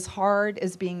be as hard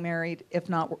as being married, if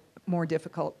not more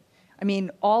difficult. I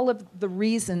mean, all of the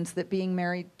reasons that being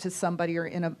married to somebody or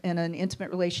in an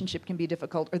intimate relationship can be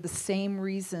difficult are the same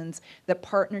reasons that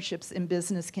partnerships in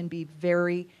business can be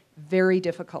very, very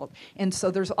difficult. And so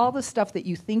there's all the stuff that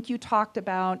you think you talked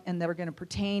about and that are going to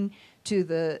pertain to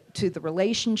the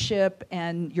relationship,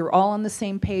 and you're all on the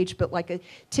same page, but like a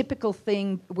typical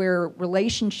thing where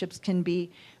relationships can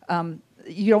be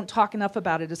you don't talk enough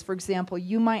about it is, for example,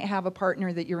 you might have a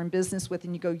partner that you're in business with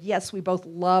and you go, yes, we both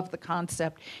love the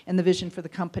concept and the vision for the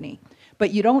company.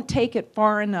 But you don't take it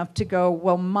far enough to go,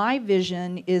 well, my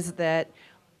vision is that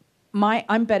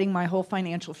I'm betting my whole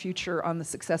financial future on the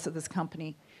success of this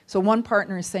company. So one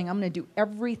partner is saying, I'm going to do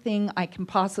everything I can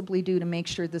possibly do to make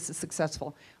sure this is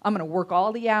successful. I'm going to work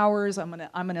all the hours. I'm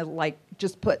going to like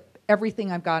just put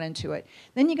everything I've got into it.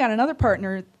 Then you got another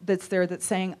partner that's there that's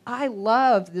saying, I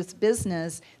love this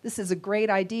business. This is a great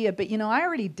idea, but I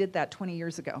already did that 20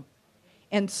 years ago.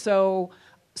 And so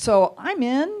I'm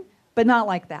in, but not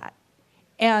like that.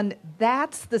 And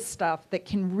that's the stuff that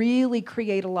can really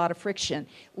create a lot of friction.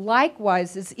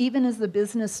 Likewise, even as the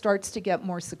business starts to get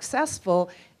more successful,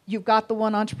 you've got the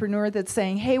one entrepreneur that's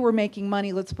saying, hey, we're making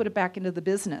money, let's put it back into the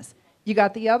business. You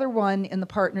got the other one in the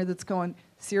partner that's going,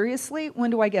 seriously, when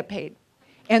do I get paid?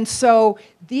 And so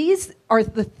these are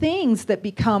the things that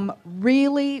become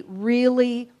really,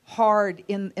 really hard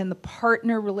in the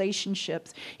partner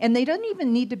relationships. And they don't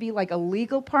even need to be like a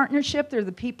legal partnership. They're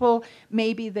the people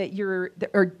maybe that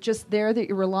are just there that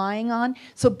you're relying on.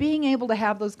 So being able to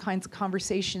have those kinds of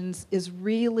conversations is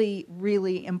really,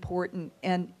 really important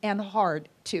and hard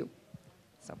too.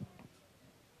 So.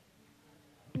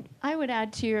 I would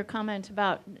add to your comment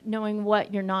about knowing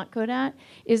what you're not good at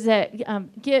is that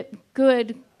get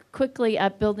good quickly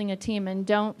at building a team and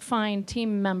don't find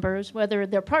team members, whether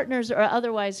they're partners or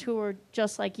otherwise, who are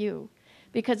just like you,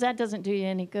 because that doesn't do you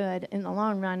any good in the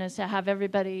long run, is to have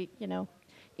everybody,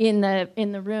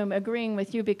 in the room agreeing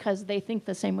with you because they think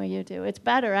the same way you do. It's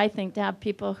better, I think, to have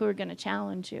people who are going to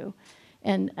challenge you.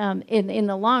 And in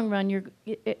the long run,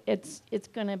 it's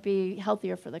going to be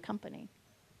healthier for the company.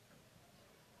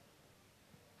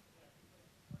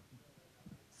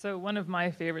 So one of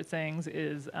my favorite sayings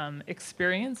is,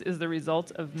 experience is the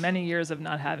result of many years of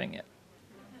not having it.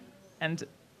 And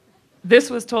this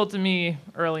was told to me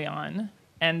early on,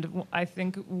 and I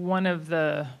think one of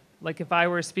the, like if I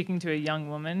were speaking to a young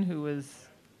woman who was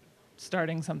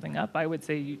starting something up, I would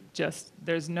say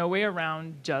there's no way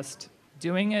around just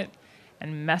doing it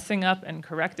and messing up and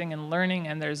correcting and learning,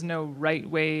 and there's no right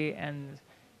way, and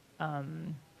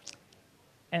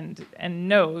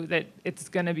know that it's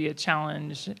going to be a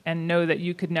challenge, and know that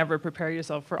you could never prepare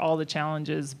yourself for all the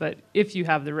challenges. But if you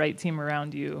have the right team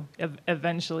around you,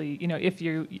 eventually, if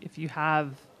you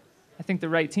have, I think the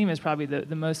right team is probably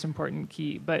the most important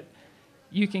key. But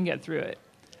you can get through it.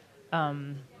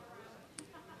 There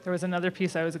was another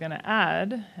piece I was going to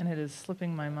add, and it is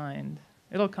slipping my mind.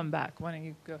 It'll come back. Why don't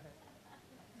you go ahead?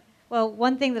 Well,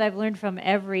 one thing that I've learned from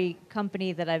every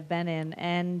company that I've been in,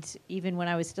 and even when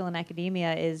I was still in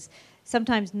academia, is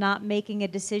sometimes not making a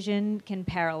decision can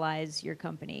paralyze your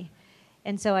company.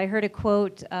 And so I heard a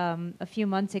quote a few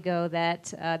months ago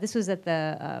that this was at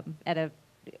a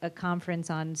conference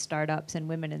on startups and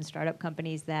women in startup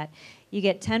companies, that you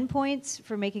get 10 points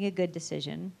for making a good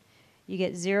decision, you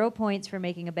get 0 points for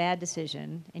making a bad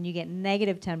decision, and you get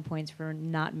negative 10 points for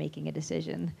not making a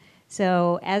decision.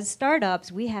 So as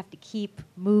startups, we have to keep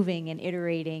moving and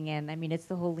iterating, and I mean, it's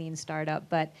the whole lean startup,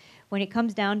 but when it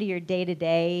comes down to your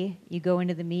day-to-day, you go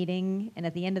into the meeting, and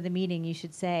at the end of the meeting, you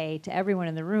should say to everyone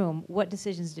in the room, what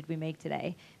decisions did we make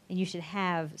today? And you should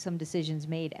have some decisions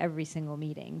made every single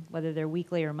meeting, whether they're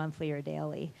weekly or monthly or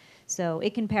daily. So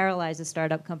it can paralyze a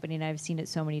startup company, and I've seen it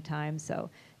so many times, so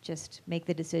just make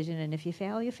the decision, and if you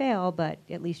fail, you fail, but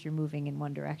at least you're moving in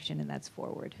one direction, and that's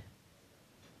forward.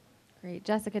 Great.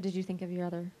 Jessica, did you think of your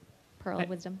other pearl of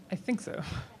wisdom? I think so.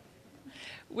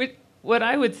 What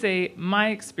I would say, my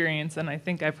experience, and I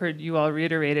think I've heard you all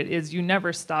reiterate it, is you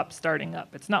never stop starting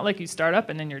up. It's not like you start up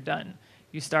and then you're done.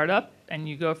 You start up and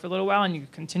you go for a little while and you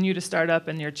continue to start up,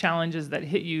 and your challenges that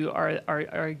hit you are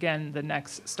again the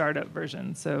next startup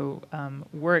version. So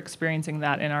we're experiencing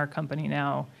that in our company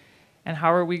now. And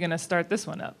how are we going to start this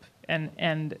one up?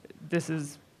 And this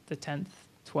is the 10th,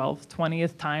 12th,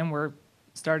 20th time we're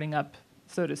starting up,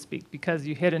 so to speak, because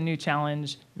you hit a new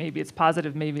challenge. Maybe it's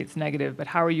positive, maybe it's negative, but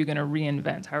how are you going to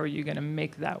reinvent? How are you going to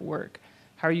make that work?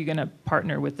 How are you going to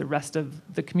partner with the rest of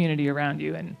the community around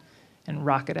you and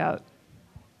rock it out?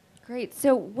 Great.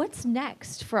 So what's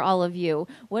next for all of you?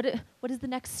 What does the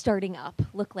next starting up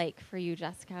look like for you,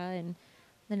 Jessica, and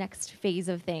the next phase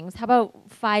of things? How about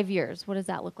 5 years? What does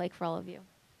that look like for all of you?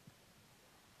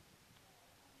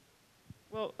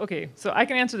 Well, okay, so I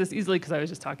can answer this easily because I was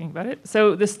just talking about it.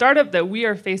 So the startup that we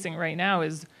are facing right now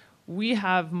is we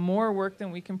have more work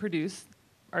than we can produce.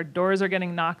 Our doors are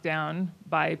getting knocked down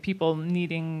by people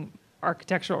needing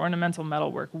architectural ornamental metal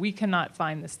work. We cannot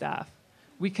find the staff.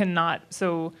 We cannot,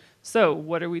 so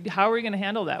what how are we going to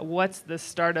handle that? What's the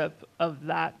startup of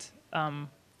that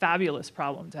fabulous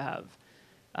problem to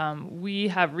have? We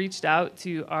have reached out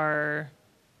to our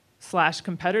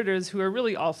competitors who are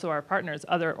really also our partners,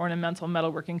 other ornamental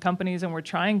metalworking companies, and we're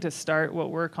trying to start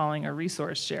what we're calling a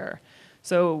resource share.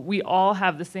 So we all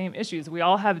have the same issues. We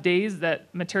all have days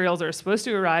that materials are supposed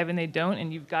to arrive and they don't,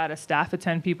 and you've got a staff of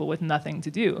 10 people with nothing to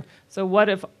do. So what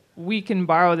if we can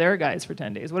borrow their guys for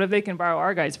 10 days? What if they can borrow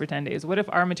our guys for 10 days? What if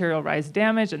our material arrives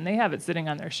damaged and they have it sitting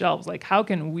on their shelves? Like, how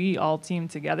can we all team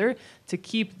together to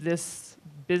keep this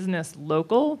business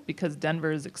local, because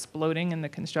Denver is exploding in the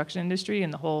construction industry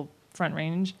and the whole Front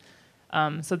Range.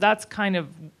 So that's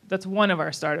one of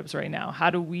our startups right now. How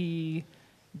do we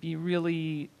be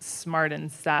really smart and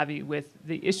savvy with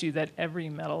the issue that every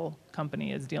metal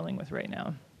company is dealing with right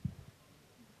now?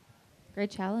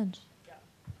 Great challenge. Yeah.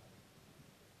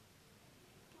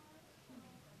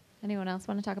 Anyone else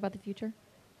want to talk about the future?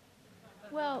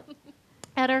 Well,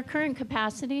 at our current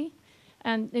capacity,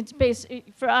 and it's based,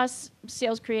 for us,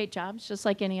 sales create jobs, just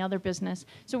like any other business.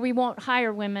 So we won't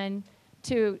hire women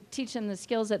to teach them the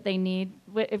skills that they need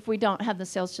if we don't have the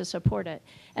sales to support it.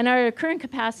 And our current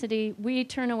capacity, we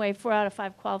turn away 4 out of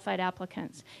 5 qualified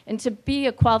applicants. And to be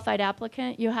a qualified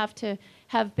applicant, you have to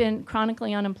have been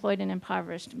chronically unemployed and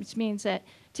impoverished, which means that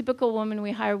typical woman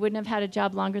we hire wouldn't have had a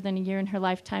job longer than a year in her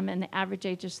lifetime, and the average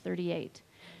age is 38.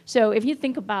 So if you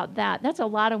think about that, that's a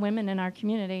lot of women in our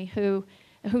community who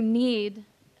need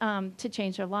to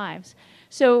change their lives.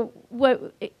 So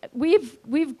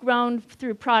we've grown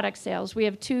through product sales. We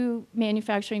have 2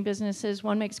 manufacturing businesses.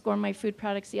 One makes gourmet food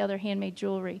products, the other handmade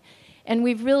jewelry. And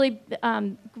we've really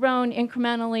grown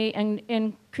incrementally and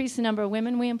increased the number of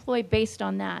women we employ based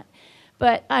on that.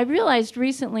 But I realized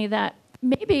recently that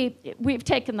maybe we've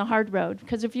taken the hard road,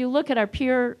 because if you look at our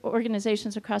peer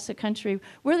organizations across the country,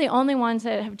 we're the only ones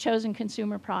that have chosen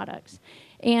consumer products.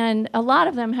 And a lot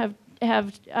of them have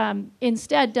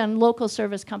instead done local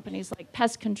service companies like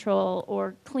pest control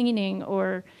or cleaning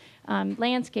or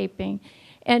landscaping.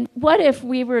 And what if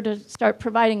we were to start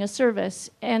providing a service,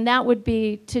 and that would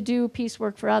be to do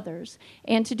piecework for others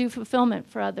and to do fulfillment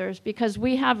for others, because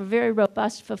we have a very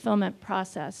robust fulfillment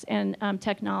process and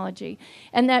technology.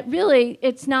 And that really,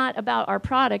 it's not about our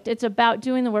product, it's about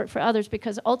doing the work for others,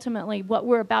 because ultimately what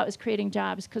we're about is creating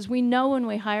jobs, because we know when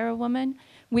we hire a woman,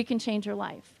 we can change her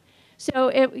life.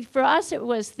 So for us, it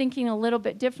was thinking a little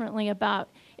bit differently about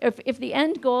if the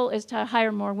end goal is to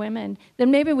hire more women,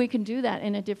 then maybe we can do that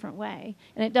in a different way.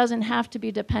 And it doesn't have to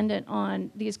be dependent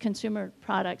on these consumer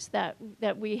products that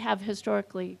we have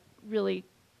historically really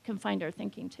confined our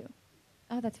thinking to.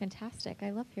 Oh, that's fantastic. I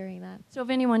love hearing that. So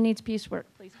if anyone needs piecework,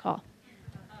 please call.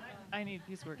 I need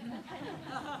piecework.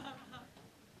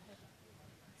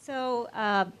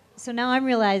 So now I'm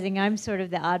realizing I'm sort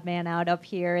of the odd man out up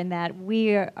here in that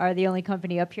we are the only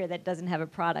company up here that doesn't have a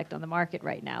product on the market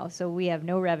right now. So we have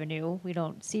no revenue. We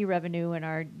don't see revenue in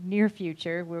our near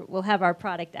future. We'll have our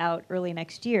product out early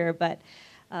next year, but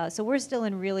so we're still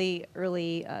in really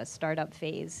early startup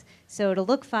phase. So to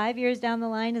look 5 years down the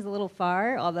line is a little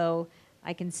far, although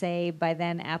I can say by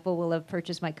then Apple will have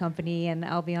purchased my company and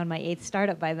I'll be on my 8th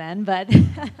startup by then. But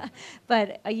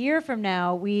but a year from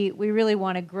now, we really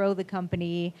want to grow the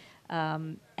company,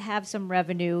 have some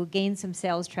revenue, gain some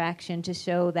sales traction to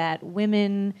show that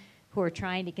women who are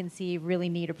trying to conceive really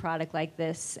need a product like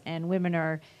this, and women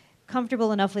are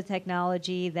comfortable enough with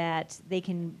technology that they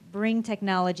can bring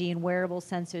technology and wearable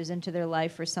sensors into their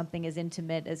life for something as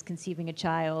intimate as conceiving a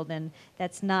child, and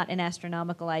that's not an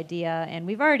astronomical idea. And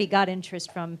we've already got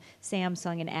interest from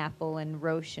Samsung and Apple and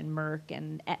Roche and Merck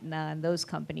and Aetna and those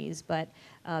companies, but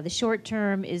the short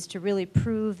term is to really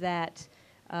prove that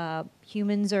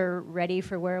humans are ready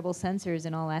for wearable sensors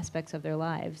in all aspects of their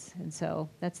lives, and so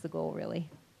that's the goal, really.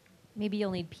 Maybe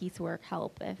you'll need piecework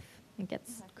help if it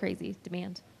gets crazy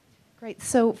demand. Great.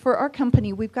 So for our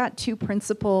company, we've got 2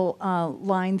 principal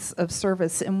lines of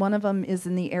service, and one of them is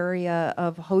in the area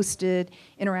of hosted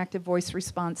interactive voice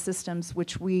response systems,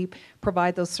 which we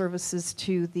provide those services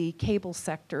to the cable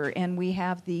sector. And we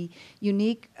have the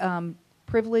unique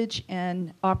privilege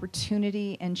and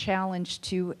opportunity and challenge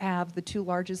to have the 2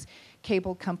 largest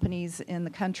cable companies in the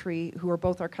country, who are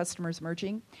both our customers,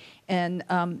 merging, and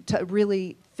to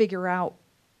really figure out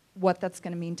what that's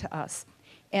going to mean to us.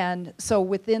 And so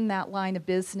within that line of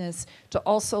business, to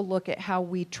also look at how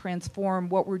we transform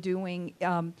what we're doing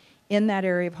in that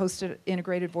area of hosted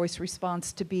integrated voice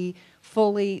response to be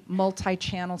fully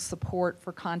multi-channel support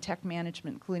for contact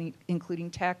management, including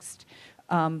text,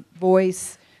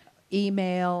 voice,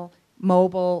 email,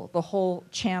 mobile, the whole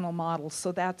channel model.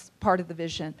 So that's part of the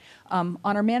vision. On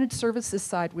our managed services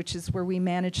side, which is where we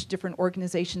manage different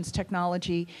organizations'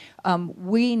 technology,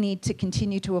 we need to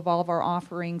continue to evolve our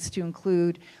offerings to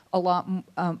include a lot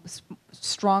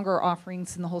stronger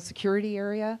offerings in the whole security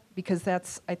area, because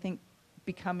that's, I think,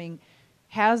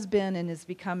 has been and is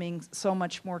becoming so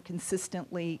much more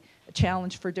consistently a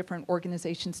challenge for different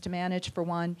organizations to manage, for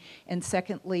one. And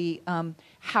secondly,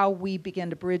 how we begin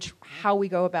to bridge how we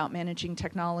go about managing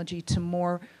technology to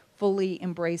more fully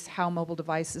embrace how mobile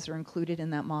devices are included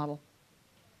in that model.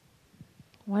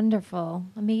 Wonderful.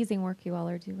 Amazing work you all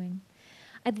are doing.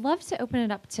 I'd love to open it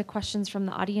up to questions from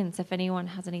the audience if anyone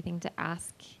has anything to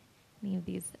ask any of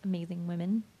these amazing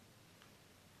women.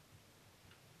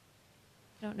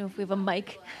 I don't know if we have a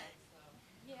mic.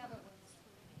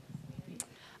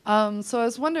 So I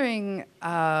was wondering,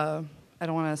 I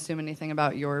don't want to assume anything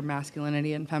about your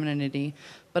masculinity and femininity,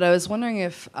 but I was wondering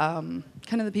if kind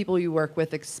of the people you work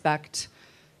with expect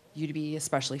you to be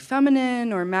especially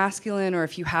feminine or masculine, or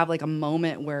if you have like a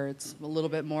moment where it's a little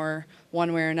bit more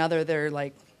one way or another, they're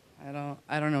like, I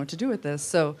don't know what to do with this.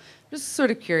 So just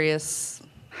sort of curious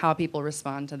how people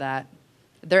respond to that.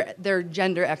 Their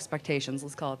gender expectations,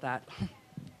 let's call it that.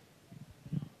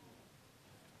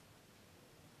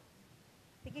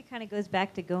 It kind of goes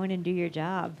back to go in and do your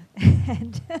job.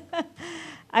 And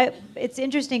it's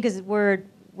interesting because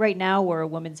right now we're a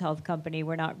women's health company.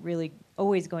 We're not really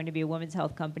always going to be a women's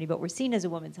health company, but we're seen as a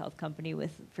women's health company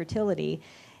with fertility.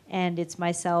 And it's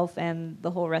myself and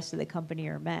the whole rest of the company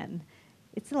are men.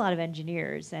 it's a lot of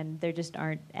engineers, and there just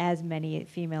aren't as many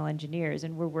female engineers,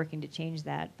 and we're working to change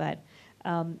that. But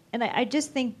and I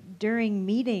just think during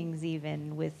meetings,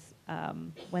 even with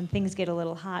when things get a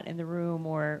little hot in the room,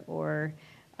 or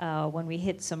when we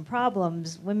hit some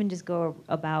problems, women just go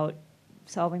about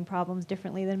solving problems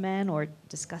differently than men, or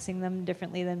discussing them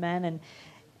differently than men,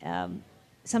 and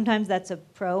sometimes that's a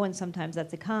pro and sometimes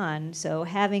that's a con. So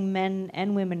having men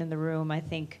and women in the room, I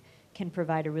think, can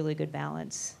provide a really good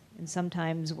balance. And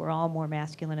sometimes we're all more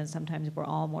masculine and sometimes we're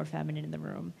all more feminine in the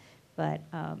room. But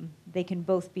they can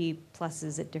both be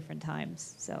pluses at different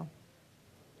times. So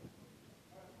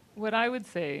What I would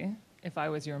say if I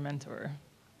was your mentor,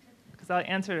 because I'll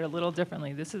answer it a little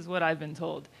differently. This is what I've been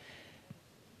told.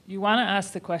 You want to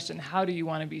ask the question, how do you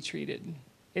want to be treated?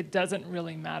 It doesn't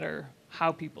really matter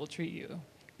how people treat you.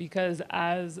 Because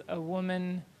as a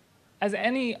woman, as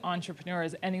any entrepreneur,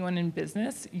 as anyone in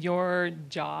business, your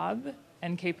job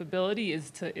and capability is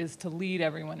to lead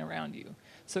everyone around you.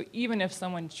 So even if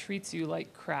someone treats you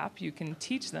like crap, you can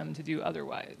teach them to do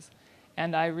otherwise.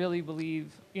 And I really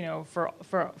believe,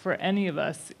 for any of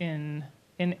us and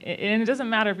it doesn't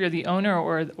matter if you're the owner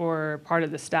or part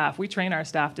of the staff. We train our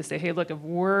staff to say, hey, look, if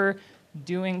we're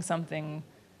doing something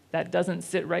that doesn't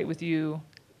sit right with you,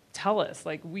 tell us.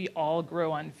 Like, we all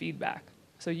grow on feedback.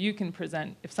 So you can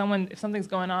present. If something's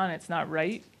going on and it's not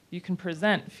right, you can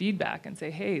present feedback and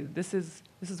say, hey, this is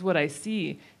what I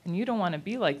see, and you don't want to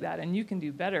be like that, and you can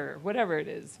do better, whatever it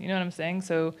is. You know what I'm saying?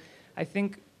 So I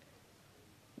think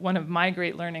one of my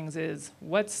great learnings is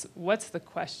what's the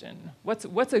question?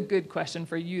 What's a good question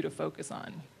for you to focus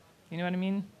on? You know what I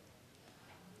mean?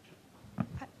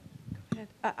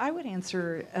 I would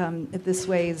answer it this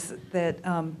way: is that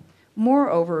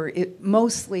moreover, it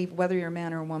mostly, whether you're a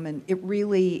man or a woman, it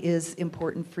really is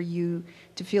important for you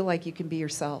to feel like you can be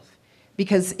yourself.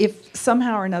 Because if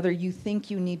somehow or another you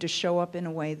think you need to show up in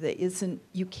a way that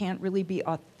you can't really be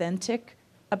authentic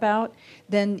about,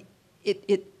 then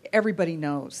everybody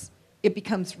knows. It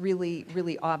becomes really,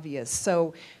 really obvious.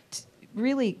 So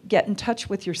really get in touch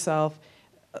with yourself.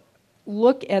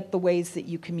 Look at the ways that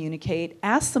you communicate.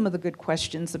 Ask some of the good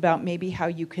questions about maybe how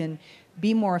you can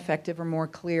be more effective or more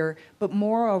clear. But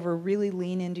moreover, really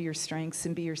lean into your strengths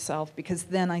and be yourself, because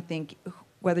then I think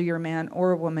whether you're a man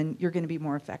or a woman, you're going to be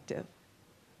more effective.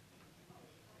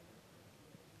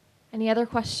 Any other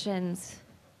questions?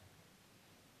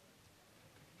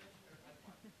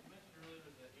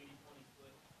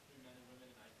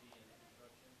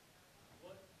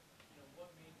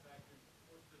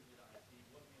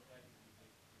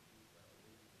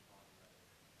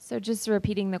 So just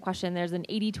repeating the question, there's an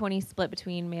 80-20 split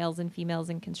between males and females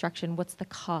in construction. What's the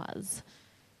cause?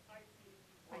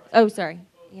 Oh, sorry.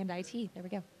 And IT. There we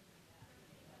go.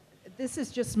 This is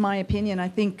just my opinion. I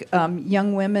think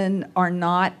young women are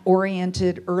not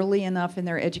oriented early enough in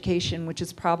their education, which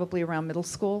is probably around middle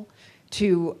school,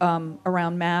 to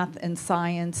around math and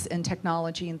science and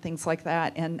technology and things like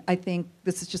that. And I think,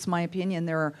 this is just my opinion,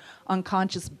 there are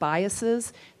unconscious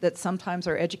biases that sometimes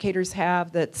our educators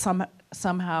have that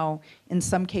somehow, in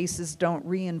some cases, don't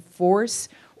reinforce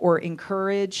or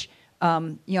encourage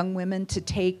young women to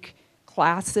take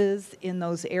classes in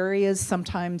those areas.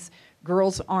 Sometimes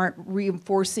girls aren't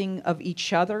reinforcing of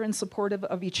each other and supportive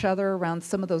of each other around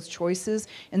some of those choices.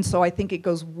 And so I think it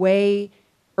goes way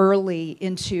early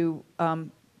into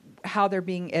how they're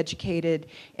being educated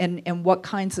and what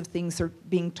kinds of things are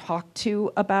being talked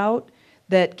to about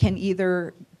that can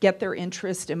either get their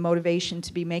interest and motivation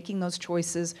to be making those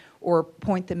choices or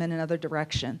point them in another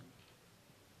direction.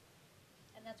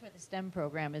 And that's where the STEM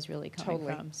program is really coming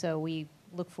from. So we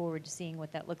look forward to seeing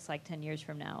what that looks like 10 years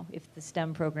from now, if the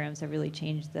STEM programs have really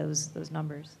changed those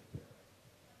numbers.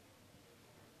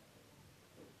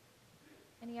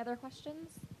 Any other questions?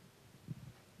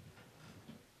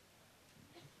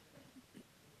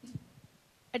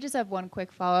 I just have one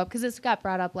quick follow-up, because this got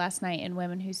brought up last night in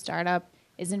Women Who Start Up,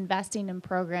 is investing in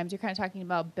programs. You're kind of talking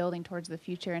about building towards the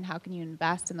future, and how can you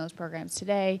invest in those programs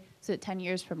today so that 10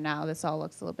 years from now this all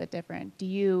looks a little bit different. Do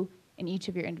you, in each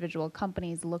of your individual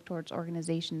companies, look towards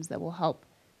organizations that will help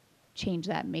change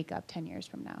that makeup 10 years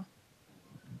from now?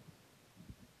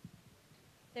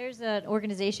 There's an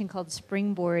organization called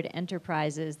Springboard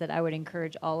Enterprises that I would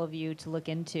encourage all of you to look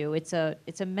into. It's a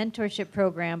mentorship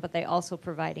program, but they also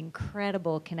provide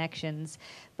incredible connections.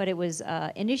 But it was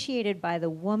initiated by the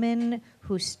woman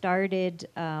who started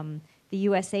the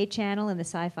USA Channel and the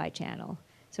Sci-Fi Channel.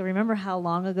 So remember how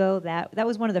long ago that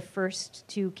was one of the first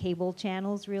two cable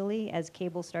channels, really, as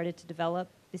cable started to develop,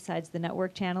 besides the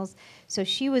network channels. So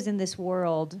she was in this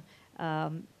world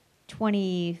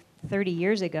 20, 30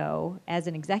 years ago as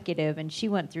an executive, and she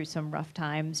went through some rough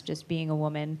times just being a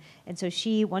woman. And so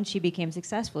once she became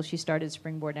successful, she started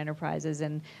Springboard Enterprises,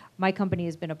 and my company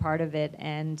has been a part of it,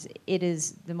 and it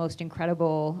is the most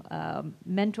incredible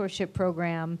mentorship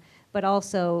program, but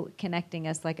also connecting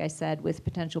us, like I said, with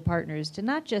potential partners to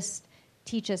not just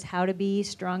teach us how to be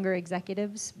stronger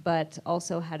executives, but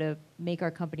also how to make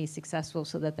our companies successful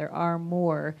so that there are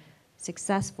more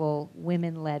successful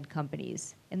women-led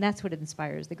companies. And that's what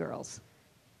inspires the girls.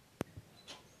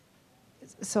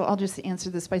 So I'll just answer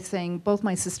this by saying both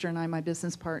my sister and I, my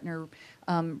business partner,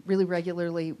 really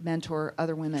regularly mentor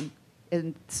other women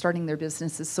in starting their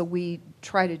businesses. So we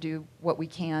try to do what we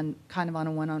can kind of on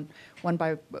a one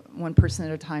by one person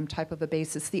at a time type of a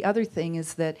basis. The other thing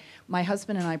is that my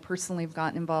husband and I personally have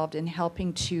gotten involved in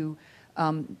helping to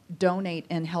donate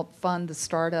and help fund the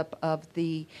startup of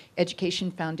the Education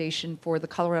Foundation for the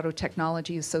Colorado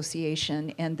Technology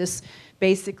Association. And this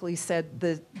basically said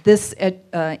this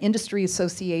industry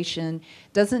association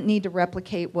doesn't need to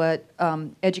replicate what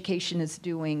education is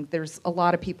doing. There's a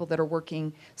lot of people that are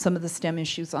working some of the STEM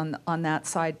issues on that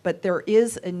side, but there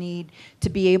is a need to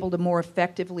be able to more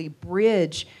effectively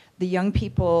bridge the young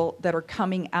people that are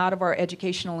coming out of our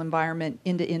educational environment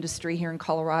into industry here in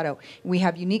Colorado. We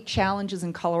have unique challenges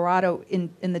in Colorado,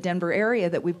 in the Denver area,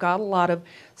 that we've got a lot of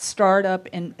startup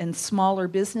and smaller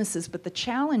businesses, but the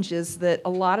challenge is that a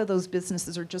lot of those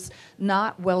businesses are just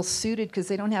not well suited because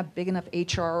they don't have big enough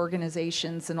HR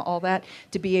organizations and all that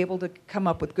to be able to come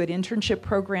up with good internship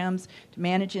programs, to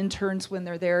manage interns when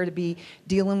they're there, to be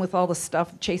dealing with all the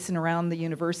stuff chasing around the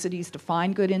universities to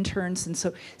find good interns. And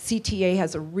so CTA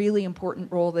has a really important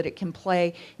role that it can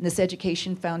play, and this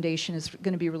Education Foundation is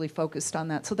going to be really focused on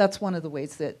that. So that's one of the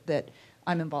ways that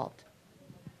I'm involved.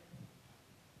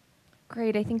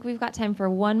 Great. I think we've got time for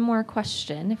one more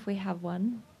question, if we have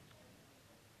one.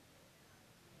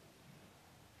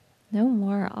 No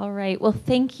more. All right. Well,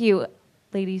 thank you,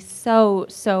 ladies, so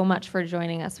much for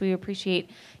joining us. We appreciate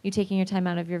you taking your time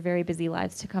out of your very busy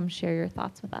lives to come share your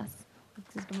thoughts with us.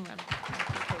 Let's just give them a round.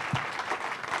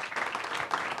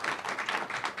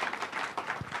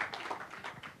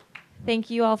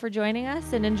 Thank you all for joining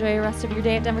us, and enjoy the rest of your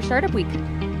day at Denver Startup Week.